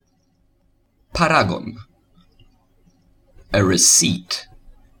paragon. A receipt.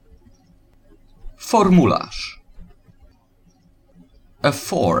 Formularz. A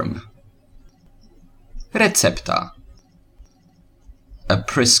form. Recepta. A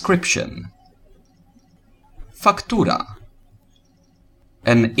prescription. Faktura.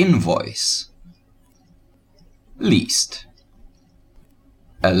 An invoice. List.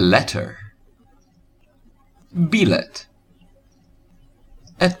 A letter. Bilet.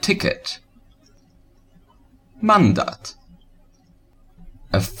 A ticket. Mandat.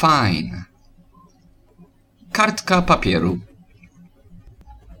 A fine. Kartka papieru.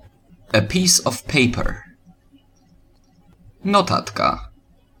 A piece of paper. Notatka.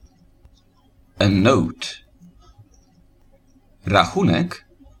 A note. Rachunek.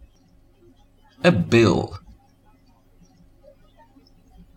 A bill.